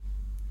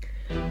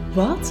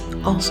Wat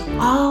als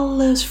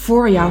alles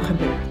voor jou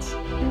gebeurt?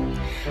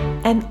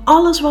 En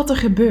alles wat er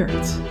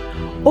gebeurt,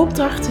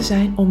 opdrachten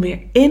zijn om weer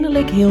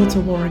innerlijk heel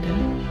te worden,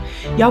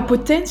 jouw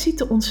potentie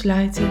te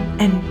ontsluiten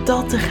en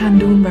dat te gaan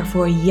doen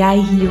waarvoor jij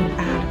hier op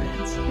aarde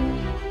bent.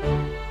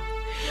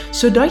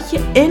 Zodat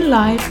je in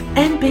life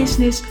en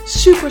business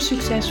super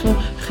succesvol,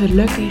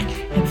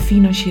 gelukkig en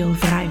financieel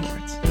vrij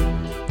wordt.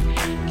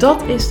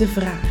 Dat is de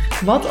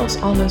vraag, wat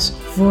als alles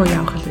voor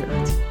jou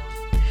gebeurt?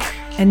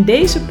 En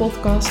deze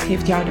podcast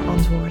geeft jou de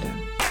antwoorden.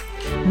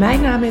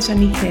 Mijn naam is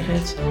Aniek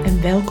Gerrits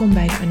en welkom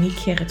bij de Aniek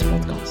Gerrits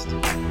podcast.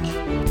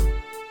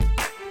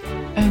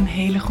 Een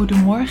hele goede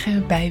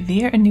morgen bij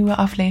weer een nieuwe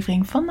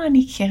aflevering van de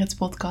Aniek Gerrits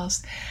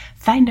podcast.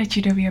 Fijn dat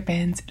je er weer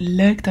bent,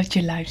 leuk dat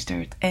je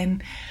luistert. En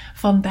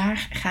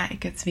vandaag ga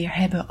ik het weer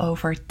hebben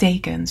over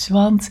tekens,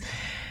 want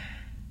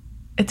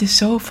het is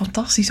zo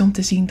fantastisch om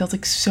te zien dat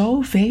ik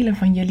zoveel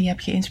van jullie heb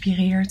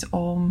geïnspireerd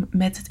om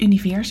met het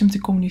universum te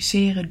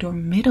communiceren door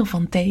middel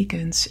van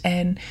tekens.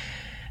 En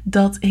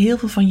dat heel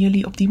veel van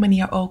jullie op die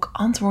manier ook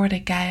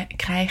antwoorden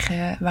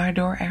krijgen,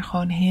 waardoor er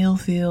gewoon heel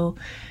veel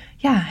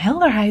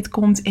helderheid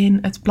komt in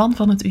het plan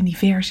van het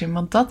universum.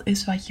 Want dat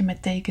is wat je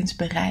met tekens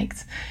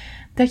bereikt.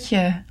 Dat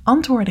je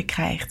antwoorden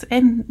krijgt.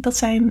 En dat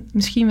zijn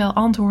misschien wel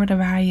antwoorden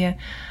waar je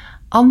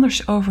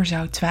anders over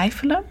zou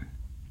twijfelen.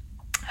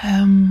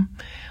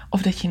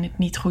 Of dat je het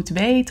niet goed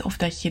weet, of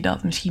dat je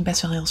dat misschien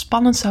best wel heel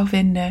spannend zou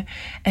vinden.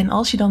 En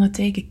als je dan het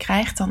teken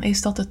krijgt, dan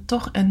is dat het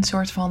toch een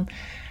soort van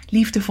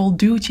liefdevol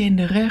duwtje in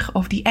de rug.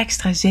 Of die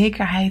extra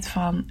zekerheid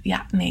van,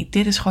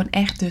 dit is gewoon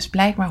echt dus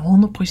blijkbaar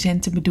 100%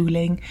 de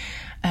bedoeling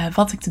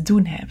wat ik te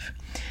doen heb.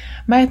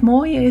 Maar het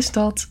mooie is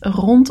dat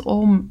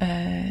rondom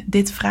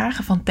dit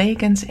vragen van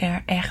tekens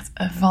er echt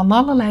van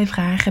allerlei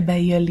vragen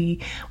bij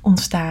jullie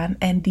ontstaan.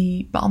 En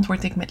die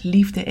beantwoord ik met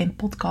liefde in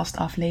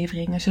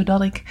podcastafleveringen,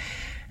 zodat ik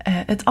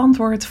het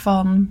antwoord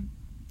van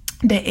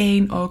de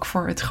een ook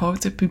voor het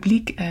grote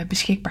publiek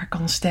beschikbaar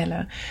kan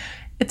stellen.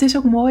 Het is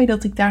ook mooi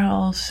dat ik daar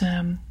als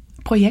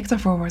projector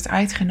voor word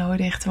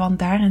uitgenodigd, want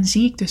daarin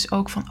zie ik dus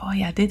ook van,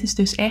 dit is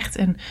dus echt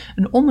een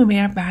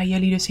onderwerp waar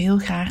jullie dus heel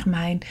graag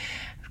mijn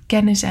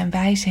kennis en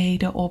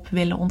wijsheden op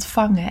willen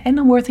ontvangen. En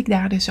dan word ik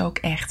daar dus ook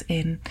echt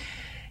in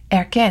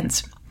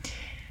erkend.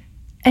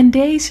 En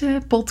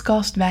deze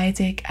podcast wijd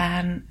ik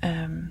aan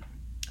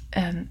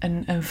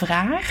een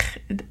vraag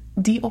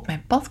die op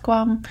mijn pad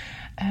kwam,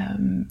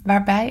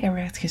 waarbij er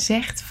werd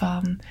gezegd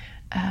van,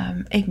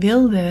 ik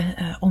wilde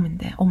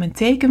om een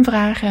teken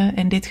vragen.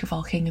 In dit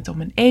geval ging het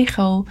om een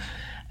egel.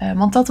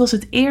 Want dat was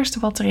het eerste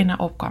wat er in haar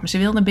opkwam. Ze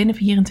wilde binnen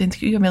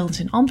 24 uur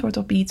een antwoord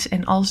op iets.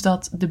 En als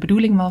dat de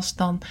bedoeling was,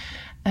 dan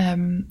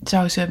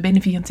zou ze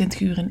binnen 24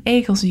 uur een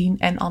egel zien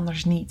en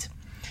anders niet.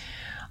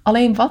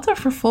 Alleen wat er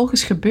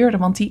vervolgens gebeurde,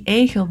 want die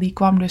egel die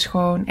kwam dus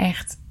gewoon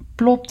echt,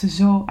 plopte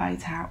zo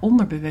uit haar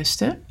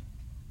onderbewuste.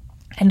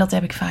 En dat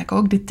heb ik vaak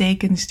ook, de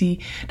tekens, daar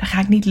ga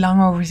ik niet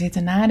lang over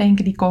zitten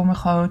nadenken. Die komen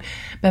gewoon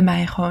bij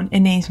mij gewoon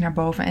ineens naar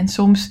boven. En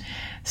soms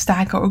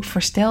sta ik er ook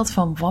versteld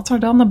van wat er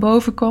dan naar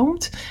boven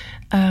komt.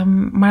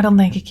 Maar dan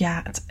denk ik,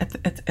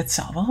 het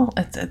zal wel.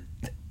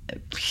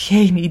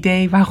 Geen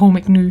idee waarom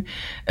ik nu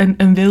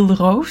een wilde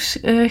roos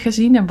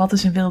gezien. En wat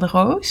is een wilde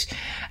roos?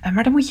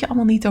 Maar daar moet je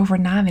allemaal niet over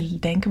na willen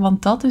denken.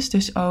 Want dat is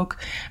dus ook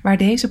waar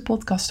deze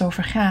podcast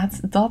over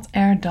gaat. Dat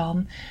er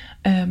dan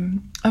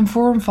een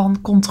vorm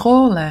van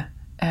controle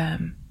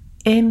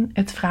in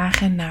het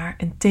vragen naar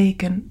een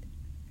teken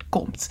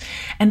komt.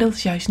 En dat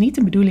is juist niet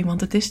de bedoeling,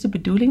 want het is de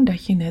bedoeling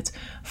dat je het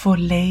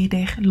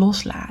volledig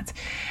loslaat.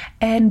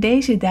 En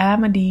deze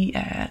dame die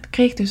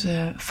kreeg dus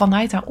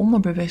vanuit haar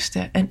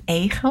onderbewuste een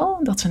egel,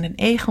 dat ze een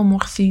egel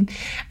mocht zien.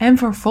 En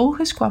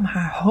vervolgens kwam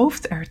haar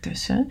hoofd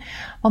ertussen,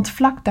 want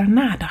vlak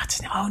daarna dacht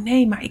ze, oh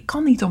nee, maar ik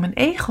kan niet om een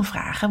egel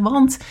vragen,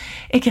 want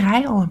ik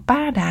rij al een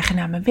paar dagen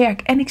naar mijn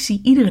werk en ik zie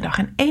iedere dag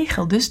een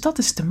egel, dus dat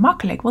is te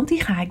makkelijk, want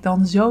die ga ik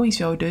dan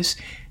sowieso dus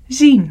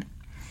zien.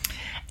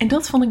 En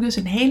dat vond ik dus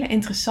een hele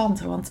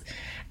interessante, want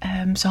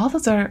ze had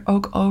het er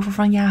ook over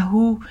van,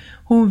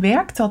 hoe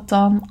werkt dat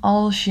dan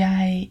als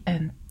jij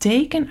een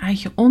teken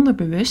uit je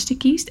onderbewuste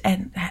kiest?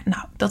 En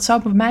dat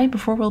zou bij mij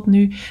bijvoorbeeld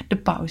nu de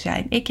pauw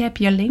zijn. Ik heb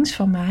hier links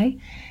van mij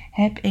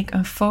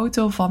een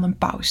foto van een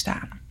pauw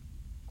staan.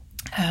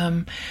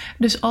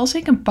 Dus als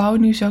ik een pauw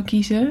nu zou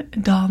kiezen,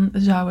 dan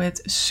zou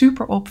het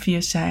super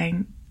obvious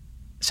zijn,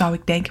 zou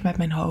ik denken met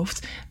mijn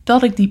hoofd,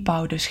 dat ik die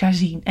pauw dus ga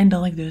zien en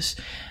dat ik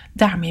dus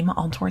daarmee mijn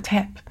antwoord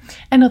heb.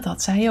 En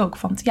dat zei je ook,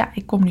 want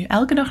ik kom nu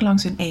elke dag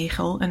langs een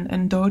egel,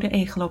 een dode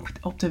egel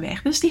op de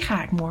weg, dus die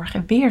ga ik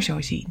morgen weer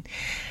zo zien.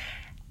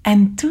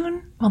 En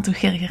toen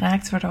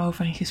raakten we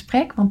erover in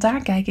gesprek, want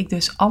daar kijk ik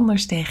dus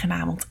anders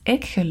tegenaan, want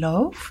ik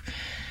geloof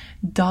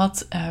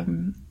dat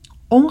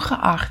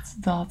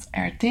ongeacht dat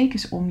er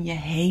tekens om je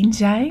heen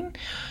zijn,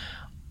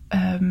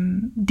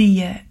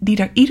 die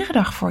er iedere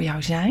dag voor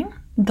jou zijn,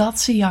 dat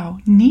ze jou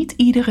niet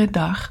iedere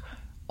dag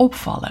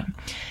opvallen.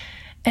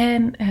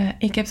 En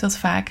ik heb dat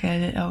vaak,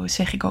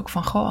 zeg ik ook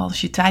van,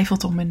 als je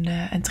twijfelt om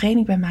een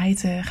training bij mij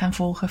te gaan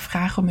volgen,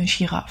 vraag om een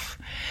giraf.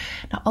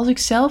 Nou, als ik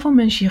zelf om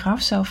een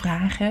giraf zou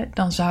vragen,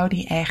 dan zou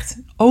die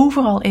echt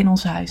overal in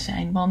ons huis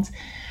zijn. Want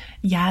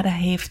Jada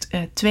heeft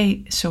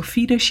 2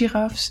 Sophie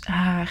girafs.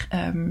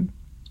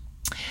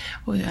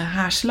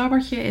 Haar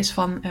slabbertje is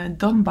van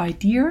Done by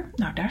Deer.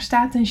 Nou, daar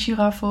staat een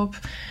giraf op.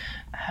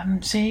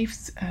 Ze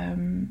heeft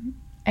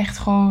echt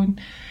gewoon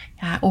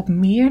op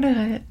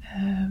meerdere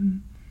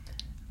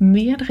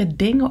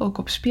dingen, ook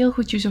op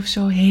speelgoedjes of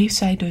zo, heeft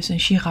zij dus een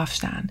giraf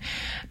staan.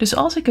 Dus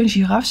als ik een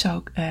giraf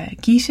zou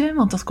kiezen,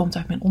 want dat komt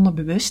uit mijn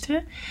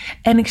onderbewuste,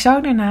 en ik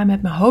zou daarna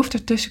met mijn hoofd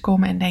ertussen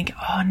komen en denken,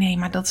 oh nee,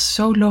 maar dat is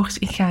zo logisch,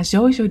 ik ga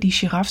sowieso die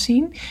giraf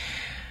zien,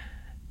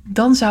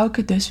 dan zou ik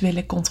het dus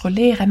willen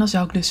controleren. En dan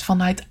zou ik dus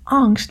vanuit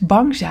angst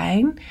bang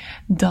zijn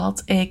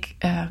dat ik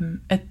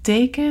het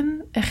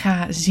teken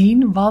ga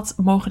zien wat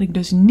mogelijk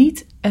dus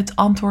niet het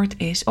antwoord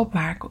is op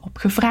waar ik op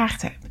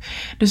gevraagd heb.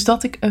 Dus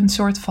dat ik een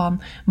soort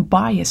van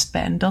biased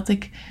ben. Dat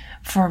ik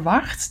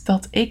verwacht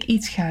dat ik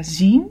iets ga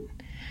zien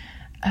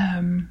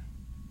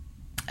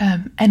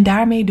en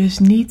daarmee dus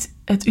niet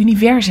het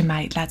universum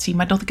mij het laat zien,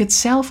 maar dat ik het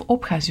zelf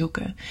op ga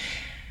zoeken.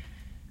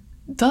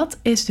 Dat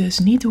is dus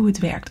niet hoe het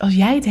werkt. Als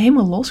jij het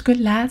helemaal los kunt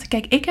laten.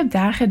 Kijk, ik heb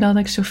dagen dat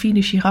ik Sophie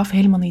de giraf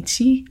helemaal niet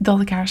zie.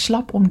 Dat ik haar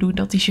slap omdoe.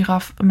 Dat die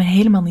giraf me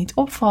helemaal niet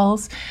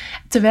opvalt.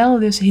 Terwijl er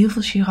dus heel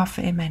veel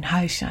giraffen in mijn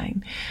huis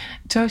zijn.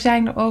 Zo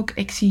zijn er ook.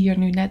 Ik zie hier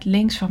nu net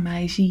links van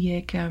mij. Zie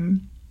ik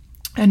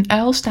een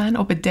uil staan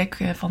op het dek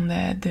van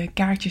de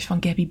kaartjes van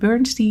Gabby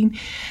Bernstein.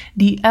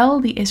 Die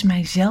uil die is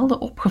mij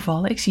zelden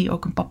opgevallen. Ik zie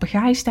ook een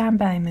papegaai staan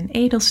bij mijn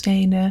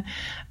edelstenen.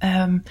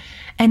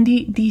 En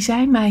die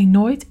zijn mij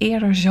nooit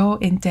eerder zo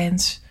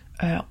intens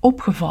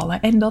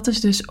opgevallen. En dat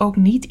is dus ook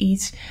niet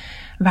iets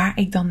waar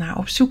ik dan naar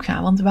op zoek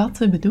ga. Want wat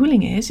de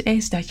bedoeling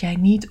is dat jij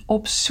niet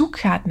op zoek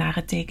gaat naar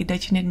het teken.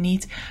 Dat je het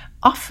niet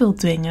af wilt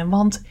dwingen.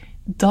 Want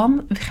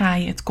dan ga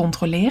je het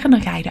controleren,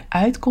 dan ga je de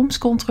uitkomst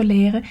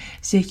controleren.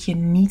 Zit je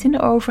niet in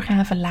de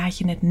overgave, laat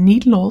je het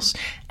niet los.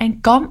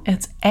 En kan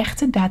het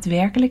echte,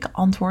 daadwerkelijke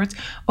antwoord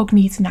ook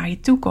niet naar je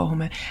toe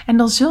komen. En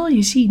dan zul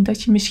je zien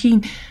dat je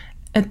misschien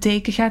een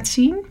teken gaat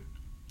zien.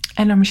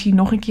 En er misschien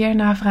nog een keer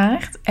naar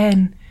vraagt.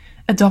 En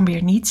het dan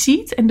weer niet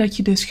ziet. En dat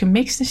je dus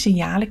gemixte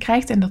signalen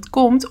krijgt. En dat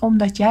komt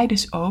omdat jij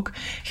dus ook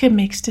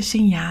gemixte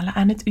signalen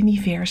aan het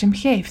universum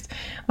geeft.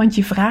 Want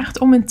je vraagt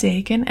om een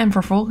teken en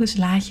vervolgens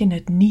laat je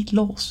het niet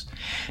los.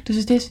 Dus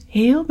het is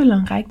heel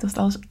belangrijk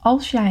dat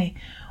als jij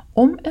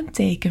om een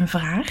teken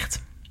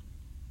vraagt,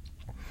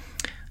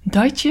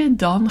 dat je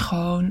dan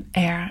gewoon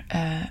er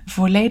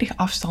volledig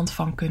afstand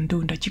van kunt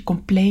doen. Dat je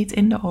compleet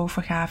in de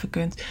overgave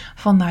kunt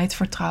vanuit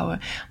vertrouwen.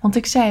 Want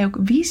ik zei ook,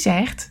 wie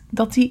zegt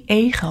dat die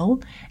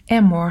egel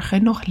er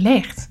morgen nog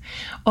ligt?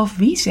 Of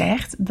wie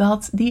zegt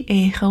dat die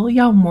egel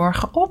jou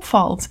morgen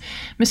opvalt?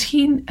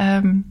 Misschien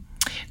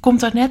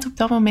komt er net op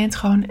dat moment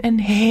gewoon een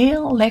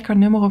heel lekker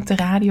nummer op de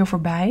radio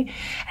voorbij.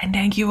 En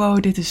denk je,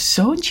 wow, dit is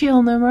zo'n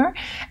chill nummer.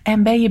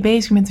 En ben je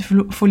bezig met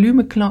de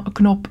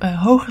volumeknop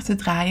hoger te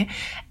draaien.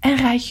 En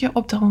rijd je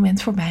op dat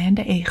moment voorbij aan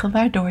de egel,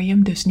 waardoor je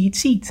hem dus niet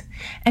ziet.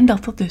 En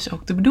dat dus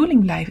ook de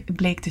bedoeling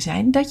bleek te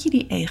zijn, dat je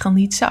die egel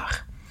niet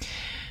zag.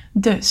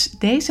 Dus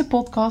deze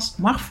podcast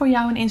mag voor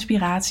jou een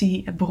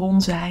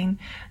inspiratiebron zijn.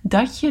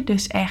 Dat je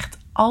dus echt,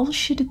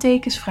 als je de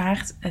tekens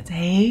vraagt, het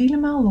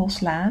helemaal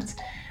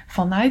loslaat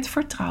vanuit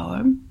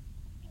vertrouwen.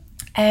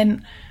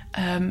 En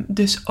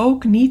dus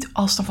ook niet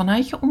als er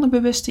vanuit je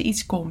onderbewuste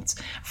iets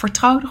komt.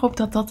 Vertrouw erop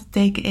dat dat het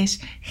teken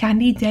is. Ga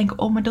niet denken,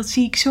 oh, maar dat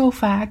zie ik zo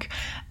vaak.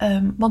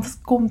 Want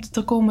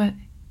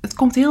het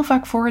komt heel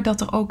vaak voor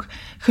dat er ook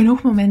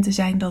genoeg momenten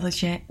zijn dat het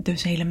je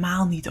dus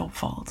helemaal niet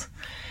opvalt.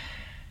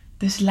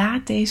 Dus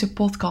laat deze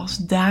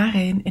podcast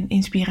daarin een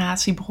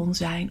inspiratiebron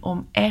zijn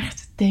om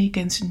echt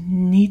tekens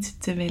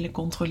niet te willen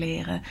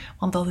controleren.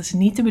 Want dat is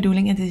niet de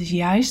bedoeling. Het is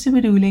juist de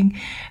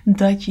bedoeling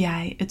dat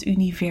jij het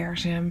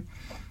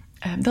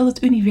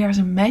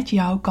universum met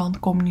jou kan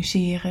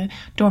communiceren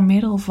door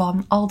middel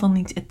van al dan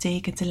niet het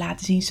teken te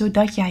laten zien,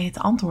 zodat jij het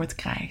antwoord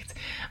krijgt.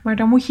 Maar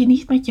daar moet je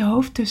niet met je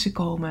hoofd tussen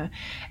komen.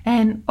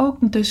 En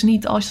ook dus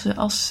niet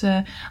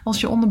als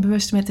je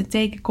onderbewust met een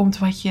teken komt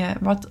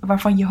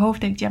waarvan je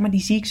hoofd denkt, ja, maar die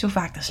zie ik zo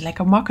vaak, dat is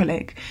lekker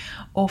makkelijk.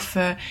 Of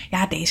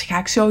deze ga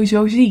ik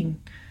sowieso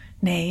zien.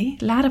 Nee,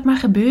 laat het maar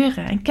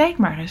gebeuren en kijk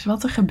maar eens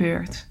wat er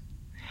gebeurt.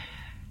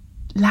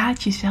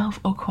 Laat jezelf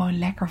ook gewoon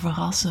lekker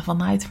verrassen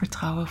vanuit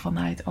vertrouwen,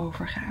 vanuit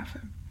overgave.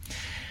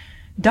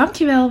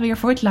 Dankjewel weer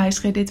voor het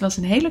luisteren. Dit was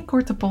een hele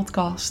korte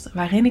podcast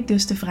waarin ik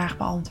dus de vraag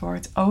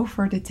beantwoord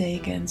over de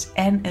tekens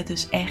en het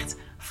dus echt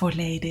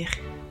volledig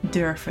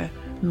durven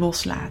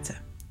loslaten.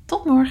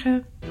 Tot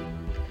morgen.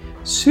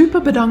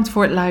 Super bedankt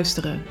voor het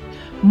luisteren.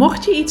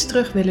 Mocht je iets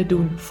terug willen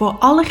doen voor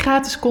alle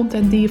gratis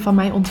content die je van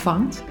mij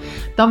ontvangt,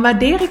 dan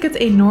waardeer ik het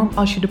enorm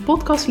als je de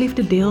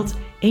podcastliefde deelt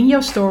in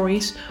jouw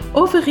stories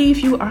of een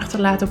review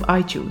achterlaat op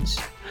iTunes.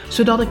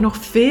 Zodat ik nog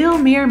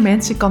veel meer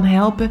mensen kan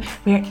helpen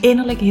weer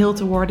innerlijk heel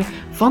te worden,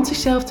 van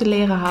zichzelf te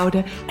leren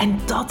houden en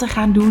dat te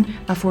gaan doen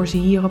waarvoor ze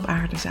hier op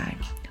aarde zijn.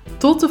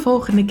 Tot de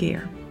volgende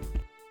keer.